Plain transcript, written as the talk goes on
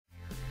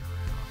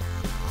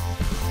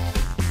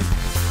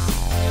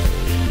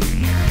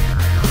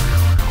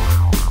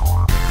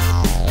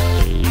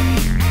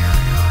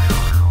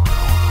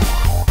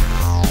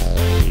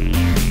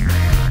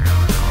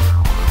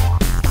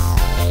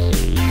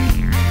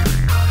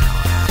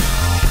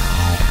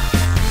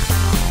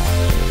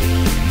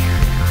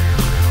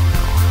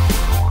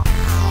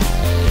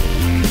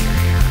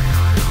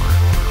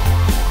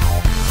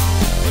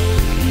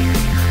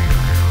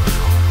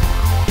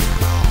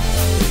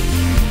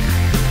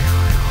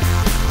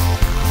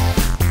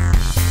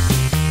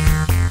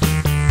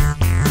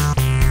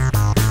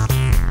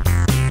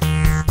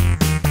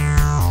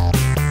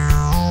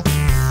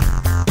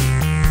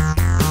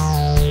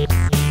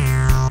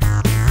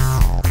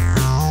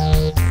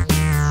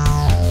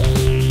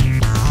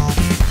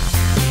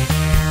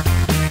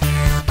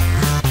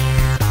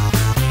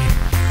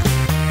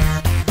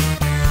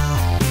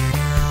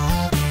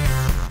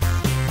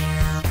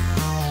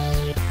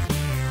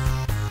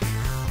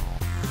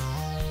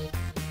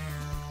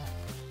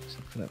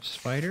for that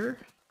spider.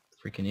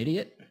 Freaking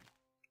idiot.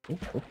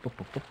 Oop, oop,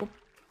 oop, oop, oop, oop.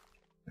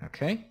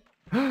 Okay.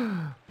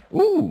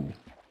 Ooh.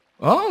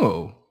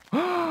 Oh.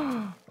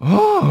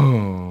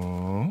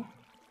 Oh.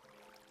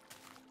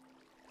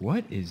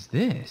 What is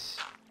this?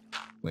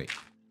 Wait.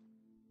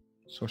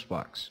 Source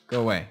blocks.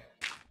 Go away.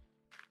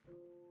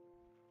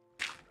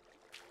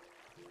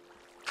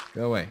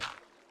 Go away.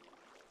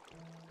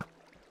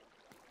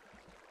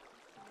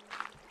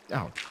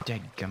 Oh,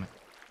 dadgummit.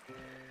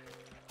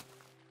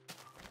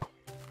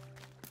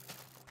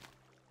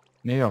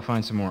 Maybe I'll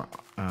find some more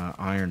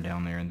iron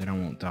down there, and then I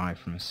won't die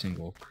from a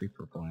single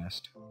creeper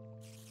blast.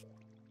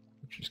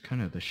 Which is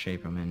kind of the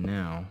shape I'm in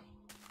now.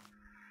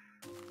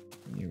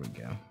 Here we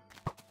go.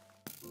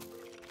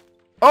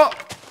 Oh!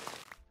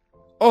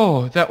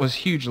 Oh, that was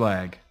huge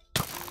lag.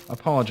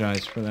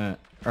 Apologize for that.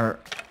 Or,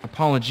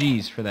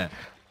 apologies for that.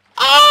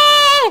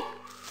 Oh!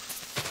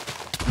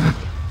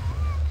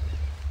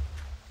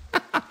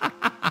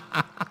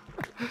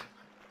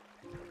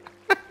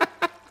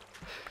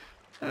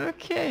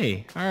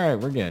 Okay. Alright,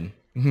 we're good.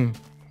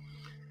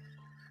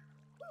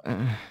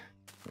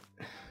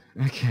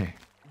 Okay.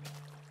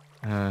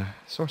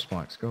 Source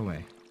blocks, go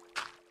away.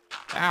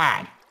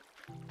 Ah!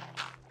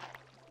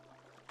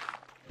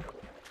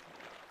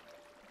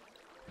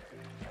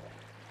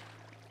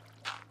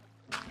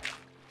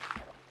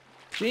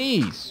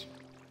 Jeez!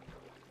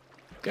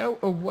 Go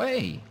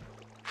away!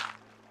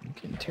 I'm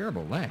getting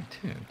terrible lag,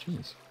 too.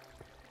 Jeez.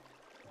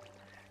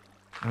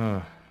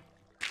 Oh,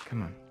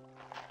 come on.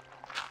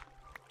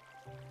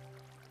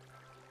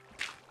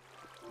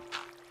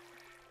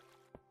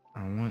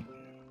 I want...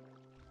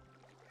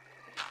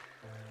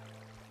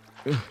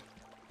 Ugh.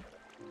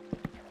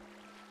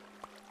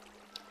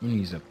 I'm gonna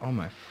use up all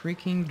my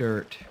freaking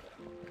dirt.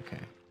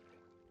 Okay.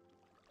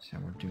 That's how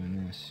we're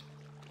doing this.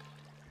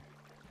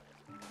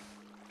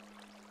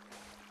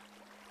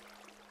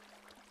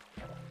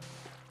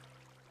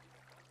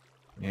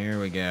 There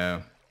we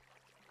go.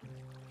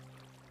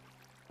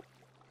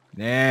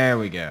 There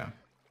we go.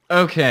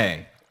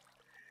 Okay.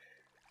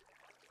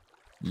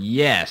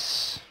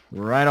 Yes.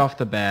 Right off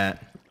the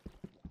bat.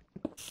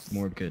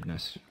 More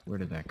goodness. Where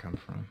did that come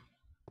from?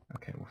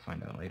 Okay, we'll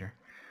find out later.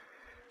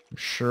 I'm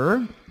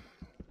sure.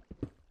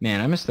 Man,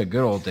 I miss the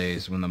good old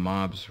days when the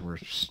mobs were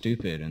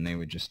stupid and they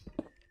would just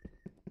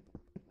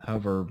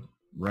hover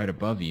right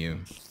above you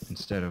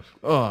instead of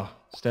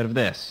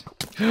this.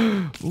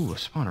 Ooh, a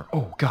spawner.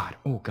 Oh god.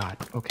 Oh god.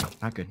 Okay,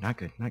 not good, not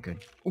good, not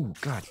good. Oh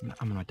god,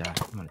 I'm gonna die.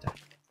 I'm gonna die.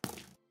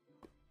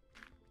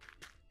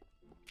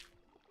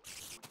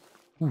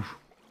 Oof.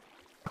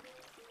 Okay.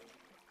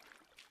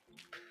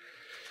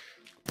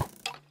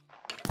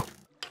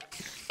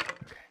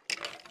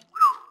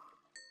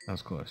 That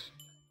was close.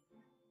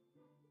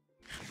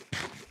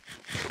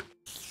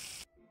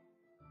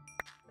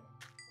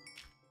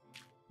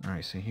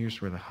 Alright, so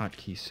here's where the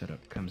hotkey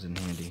setup comes in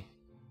handy.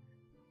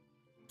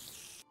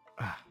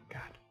 Ah,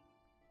 God.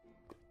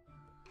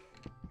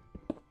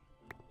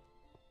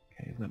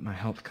 Okay, let my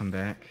health come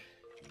back.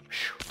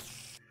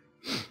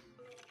 Whew.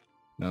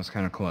 That was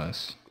kind of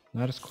close.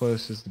 Not as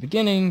close as the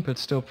beginning, but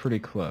still pretty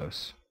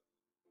close.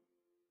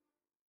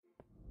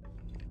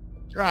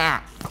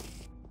 Ah!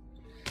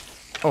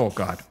 Oh,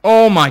 God.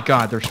 Oh, my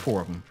God, there's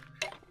 4 of them.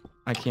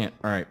 I can't.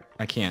 Alright,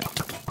 I can't.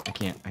 I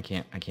can't. I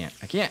can't. I can't.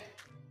 I can't.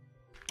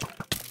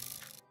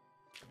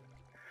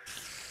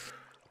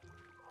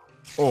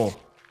 Oh.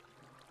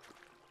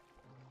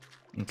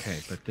 Okay,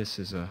 but this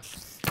is a...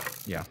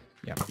 Yeah.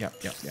 Yep.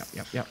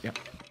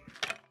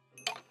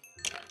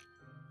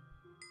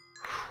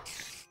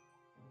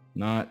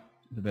 Not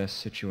the best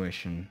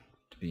situation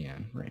to be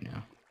in right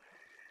now.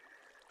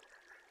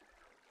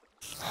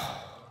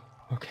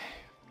 Okay.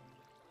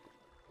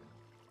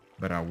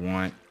 But I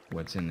want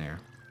what's in there.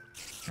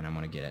 And I'm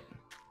gonna get it.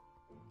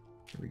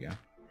 Here we go.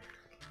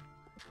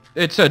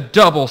 It's a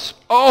double...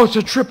 Oh, it's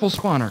a triple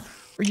spawner!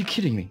 Are you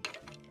kidding me?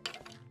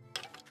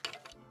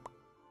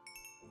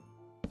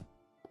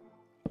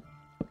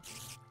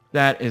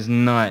 That is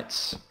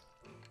nuts.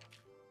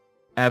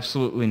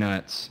 Absolutely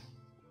nuts.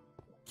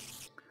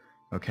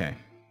 Okay.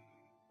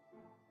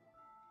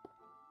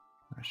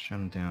 I shut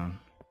him down.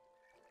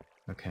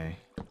 Okay.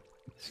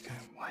 This guy,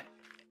 what?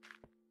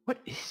 What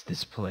is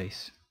this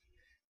place?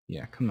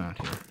 Yeah, come out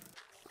here.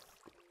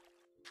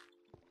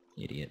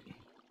 Idiot.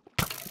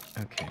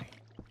 Okay.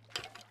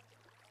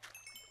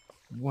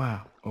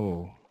 Wow.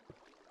 Oh.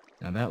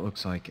 Now that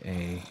looks like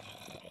a...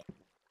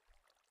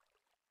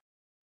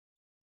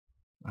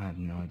 I have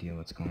no idea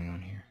what's going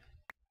on here.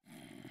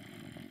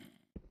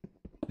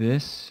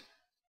 This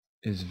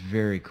is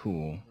very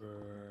cool,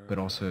 but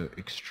also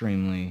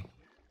extremely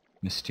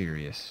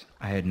mysterious.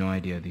 I had no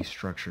idea these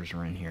structures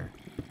were in here.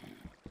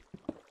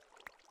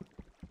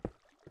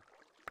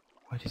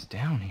 What is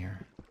down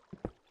here?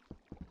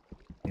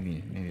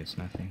 Maybe it's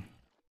nothing.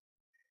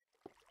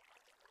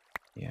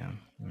 Yeah,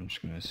 I'm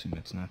just gonna assume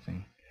it's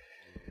nothing.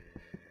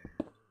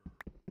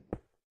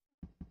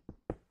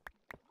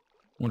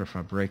 Wonder if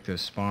I break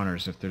those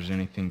spawners, if there's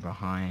anything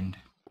behind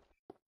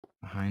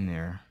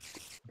there.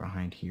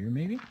 Behind here,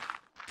 maybe?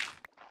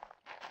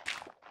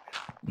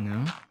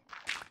 No?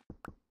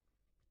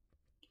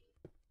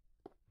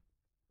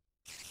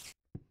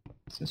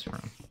 What's this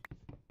from?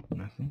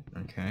 Nothing?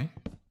 Okay.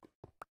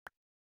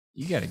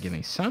 You gotta give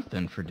me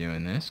something for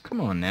doing this.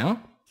 Come on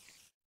now.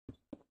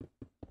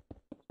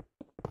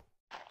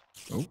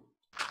 Oh.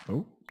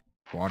 Oh.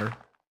 Water.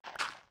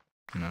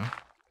 No.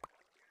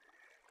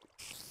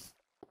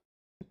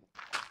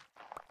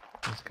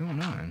 What's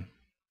going on?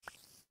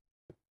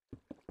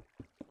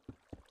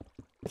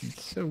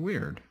 It's so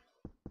weird.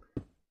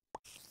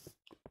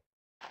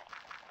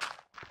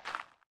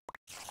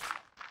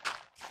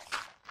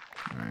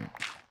 Alright.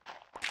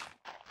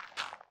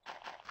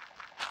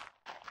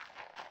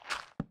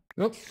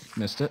 Oh,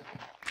 missed it.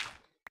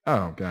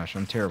 Oh gosh,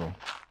 I'm terrible.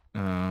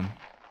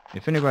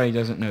 If anybody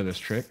doesn't know this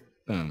trick,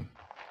 boom.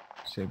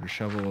 Save your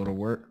shovel a little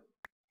work.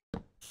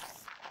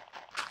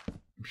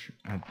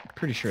 I'm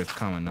pretty sure it's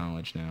common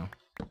knowledge now.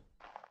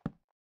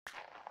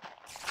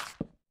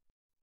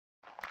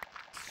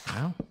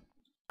 Well.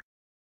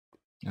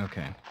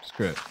 Okay,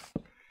 screw it.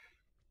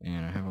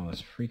 And I have all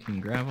this freaking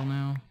gravel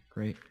now.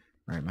 Great.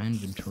 Alright, my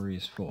inventory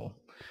is full.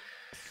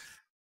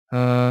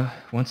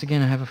 Once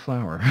again, I have a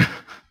flower.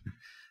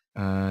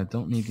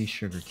 Don't need these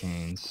sugar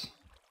canes.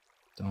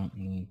 Don't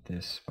need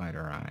this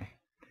spider eye.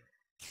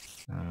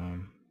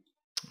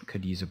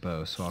 Could use a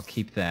bow, so I'll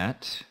keep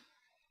that.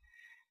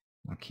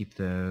 I'll keep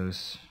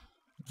those.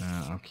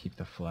 I'll keep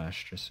the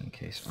flesh just in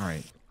case.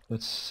 Alright,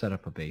 let's set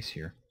up a base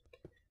here.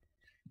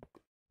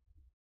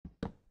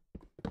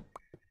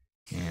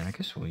 And I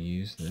guess we'll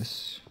use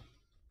this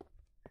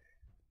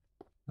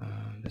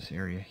this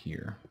area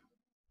here.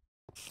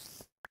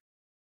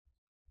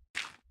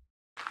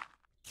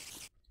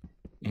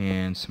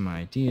 And some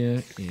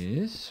idea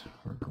is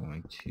we're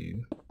going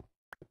to...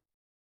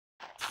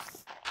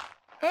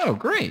 Oh,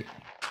 great!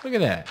 Look at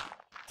that.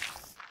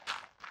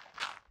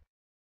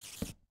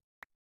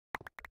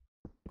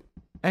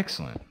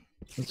 Excellent.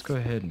 Let's go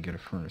ahead and get a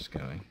furnace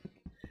going.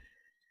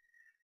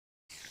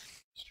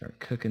 Start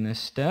cooking this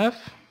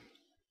stuff.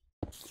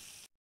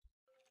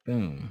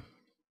 Boom.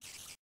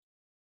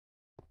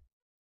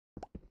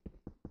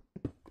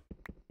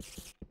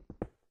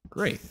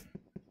 Great.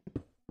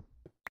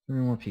 3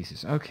 more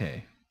pieces.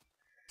 Okay.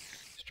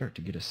 Start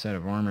to get a set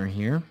of armor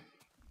here,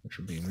 which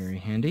will be very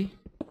handy.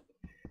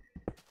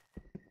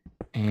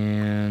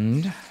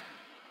 And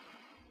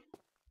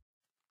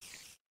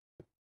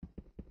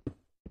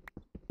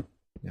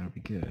that'll be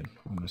good.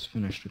 Almost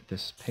finished with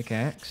this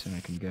pickaxe, and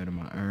I can go to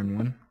my iron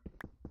one.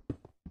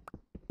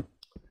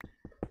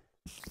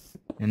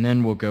 And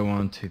then we'll go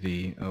on to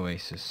the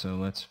Oasis. So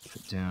let's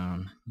put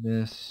down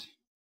this.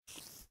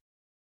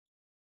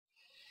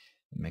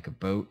 Make a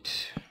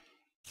boat.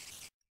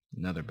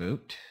 Another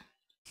boat.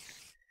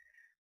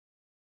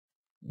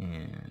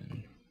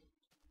 And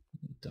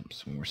dump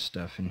some more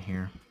stuff in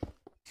here.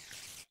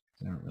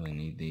 I don't really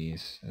need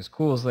these. As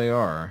cool as they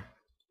are,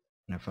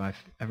 and if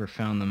I've ever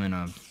found them in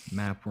a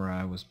map where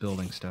I was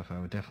building stuff, I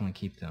would definitely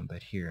keep them,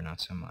 but here,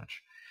 not so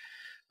much.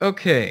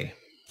 Okay.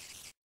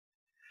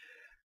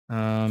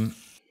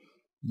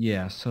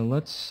 Yeah, so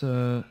let's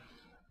build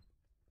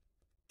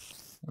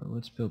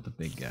the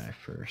big guy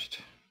first.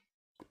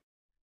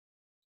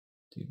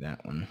 Do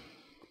that one.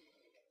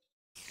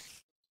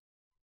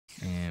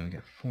 And we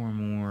got 4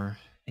 more,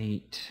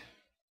 8.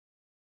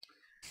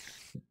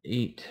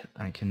 8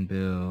 I can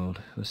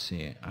build, let's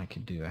see, I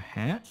could do a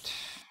hat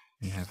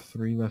and have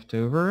 3 left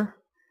over.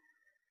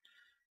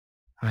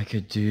 I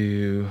could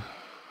do,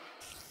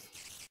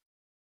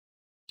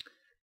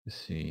 let's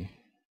see,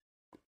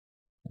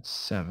 that's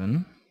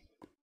 7.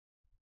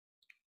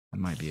 That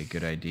might be a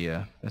good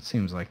idea. That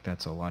seems like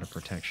that's a lot of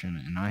protection,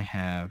 and I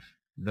have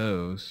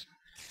those.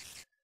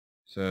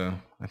 So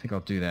I think I'll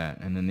do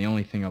that, and then the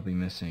only thing I'll be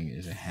missing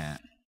is a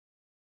hat.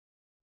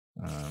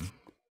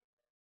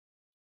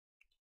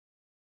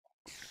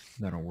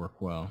 That'll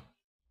work well.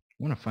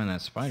 I want to find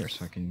that spider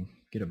so I can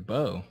get a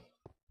bow.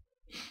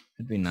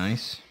 That'd be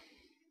nice.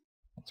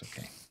 That's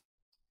okay.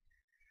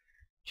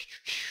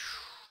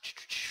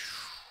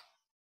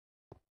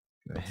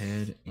 Go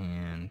ahead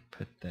and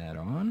put that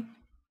on.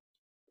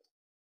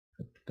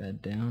 Put the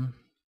bed down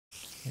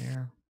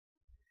there.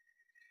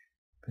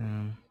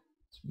 Boom.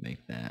 Let's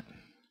make that.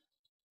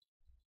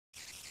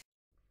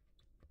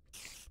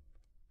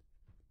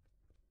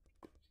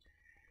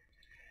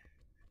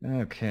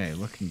 Okay,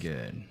 looking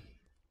good.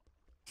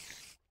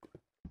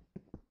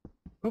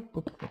 Oop,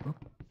 oop, oop, oop.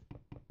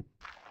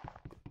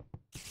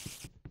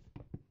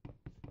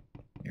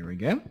 Here we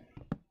go.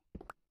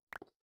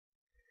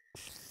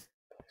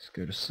 Let's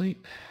go to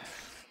sleep.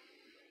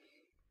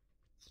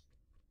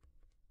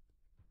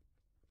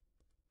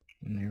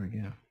 And there we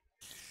go.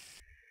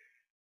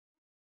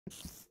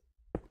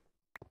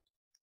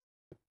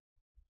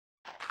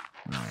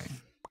 All right.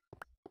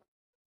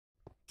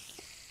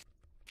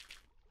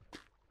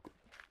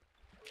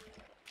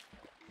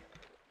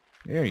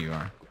 There you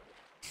are.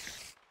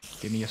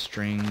 Give me a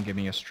string, give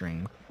me a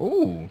string.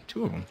 Ooh,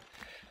 2 of them.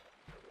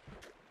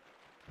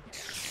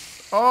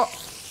 Oh!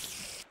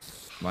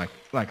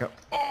 Like a,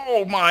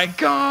 oh my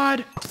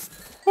god!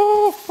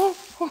 Oh, oh,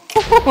 oh,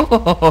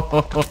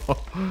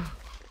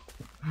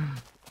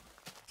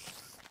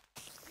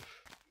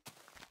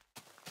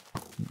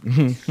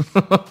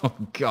 Oh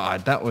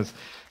God, that was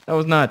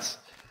nuts.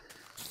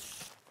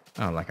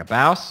 Oh, like a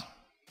bouse?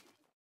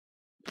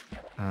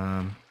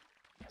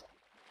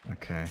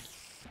 Okay.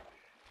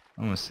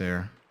 Almost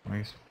there. I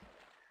guess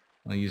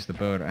I'll use the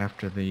boat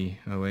after the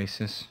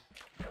Oasis.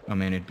 Oh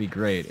man, it'd be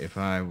great if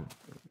I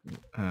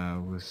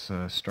was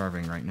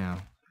starving right now.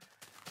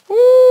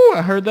 Ooh,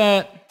 I heard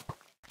that.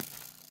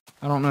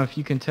 I don't know if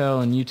you can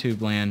tell in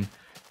YouTube land,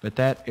 but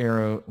that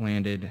arrow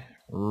landed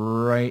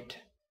right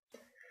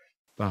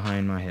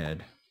behind my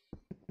head.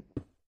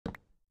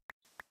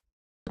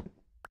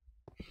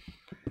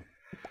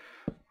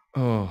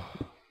 Oh.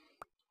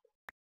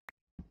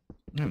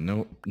 I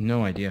have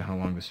no idea how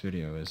long this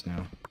video is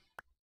now.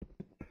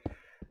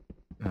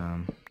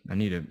 I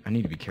need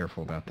to be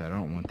careful about that. I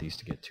don't want these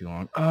to get too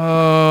long.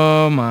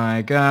 Oh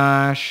my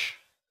gosh.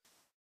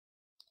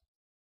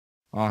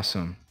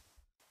 Awesome.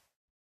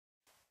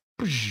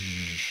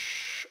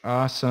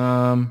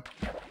 Awesome.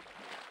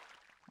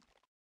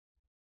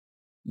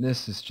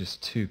 This is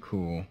just too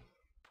cool.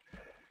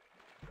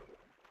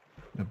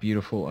 A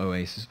beautiful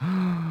oasis.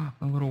 A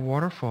little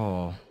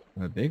waterfall.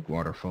 A big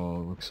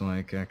waterfall, it looks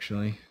like,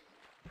 actually.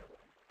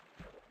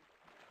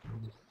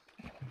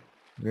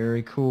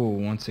 Very cool,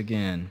 once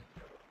again.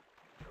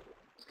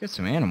 Let's get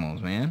some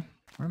animals, man.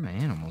 Where are my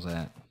animals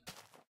at?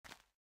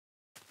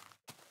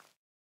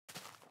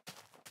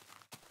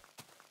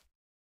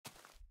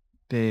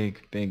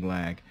 Big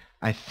lag.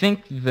 I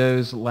think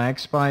those lag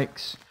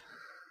spikes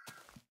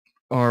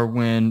are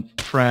when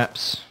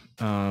Fraps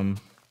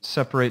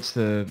separates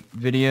the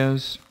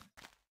videos.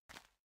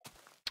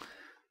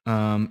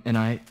 And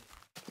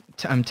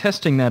I'm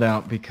testing that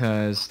out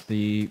because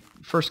the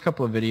first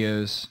couple of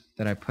videos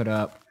that I put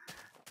up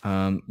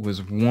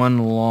was one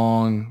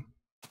long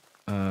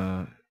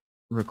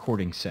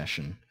recording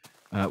session.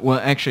 Well,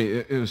 actually,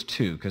 it was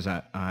two because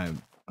I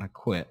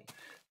quit.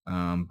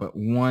 But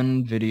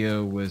one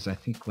video was, I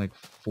think, like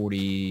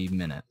 40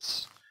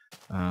 minutes,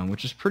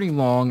 which is pretty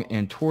long.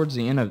 And towards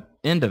the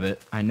end of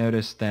it, I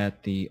noticed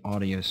that the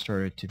audio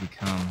started to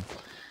become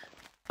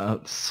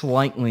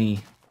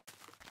slightly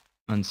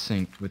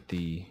unsynced with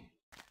the,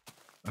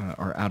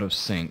 or out of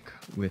sync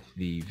with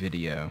the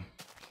video.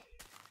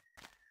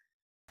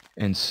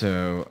 And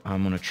so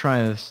I'm gonna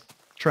try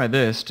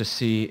this to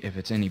see if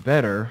it's any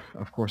better.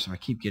 Of course, if I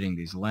keep getting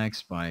these lag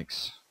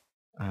spikes,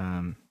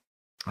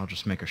 I'll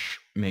just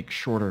make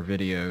shorter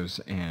videos,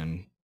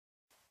 and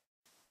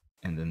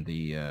then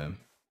the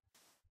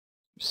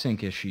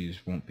sync issues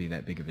won't be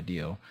that big of a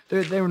deal.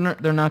 They're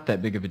not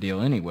that big of a deal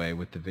anyway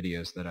with the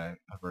videos that I've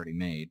already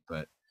made.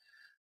 But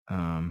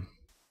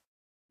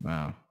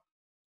wow,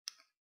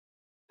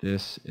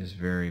 this is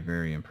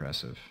very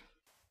impressive.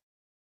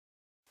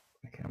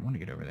 Okay, I want to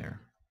get over there.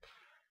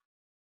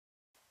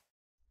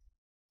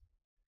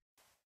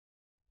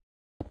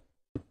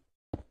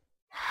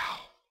 Wow.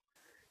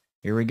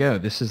 Here we go.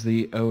 This is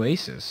the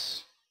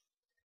Oasis.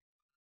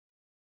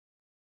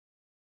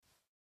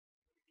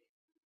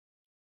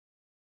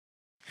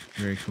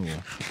 Very cool.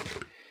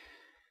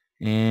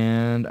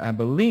 And I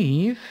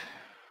believe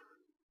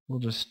we'll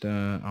just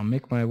I'll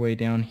make my way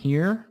down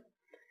here,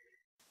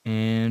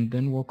 and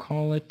then we'll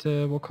call it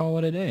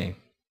a day.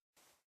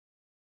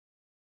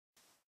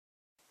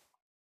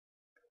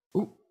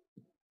 Ooh.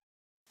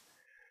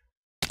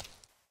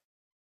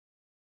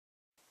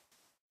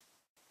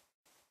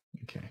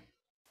 Okay.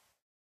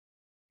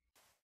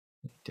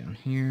 Down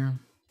here.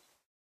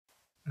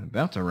 I'm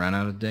about to run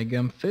out of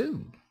dead-gum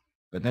food.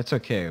 But that's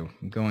okay.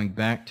 I'm going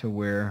back to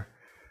where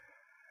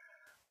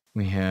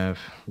we have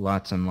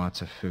lots and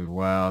lots of food.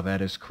 Wow,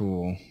 that is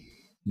cool.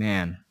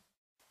 Man,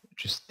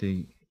 just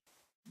the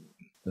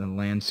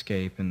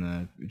landscape and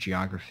the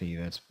geography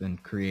that's been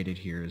created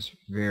here is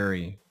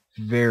very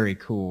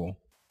cool.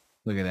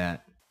 Look at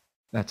that.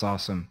 That's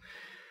awesome.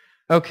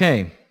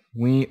 Okay,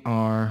 we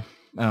are...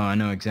 Oh, I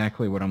know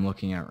exactly what I'm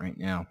looking at right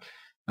now.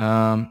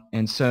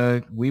 And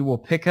so we will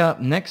pick up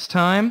next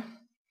time,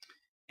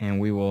 and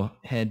we will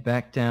head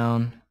back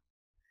down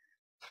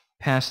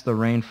past the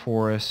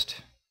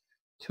rainforest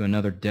to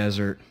another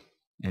desert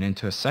and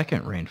into a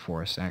second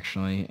rainforest,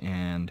 actually,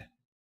 and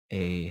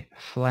a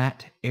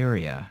flat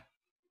area,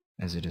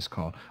 as it is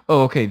called.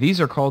 Oh, okay, these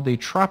are called the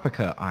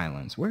Tropica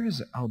Islands. Where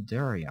is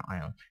Eldaria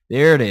Island?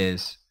 There it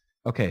is.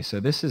 Okay, so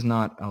this is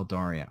not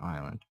Eldaria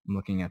Island. I'm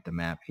looking at the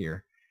map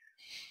here.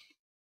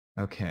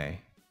 Okay.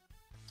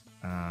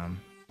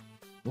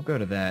 We'll go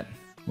to that.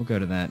 We'll go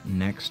to that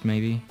next,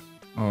 maybe.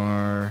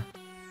 Or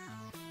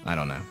I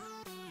don't know.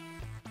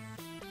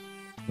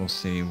 We'll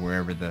see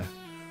wherever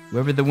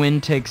the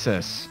wind takes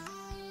us.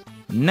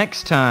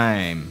 Next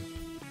time,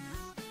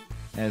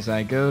 as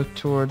I go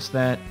towards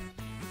that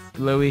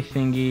glowy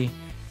thingy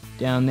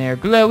down there.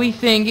 Glowy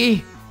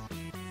thingy!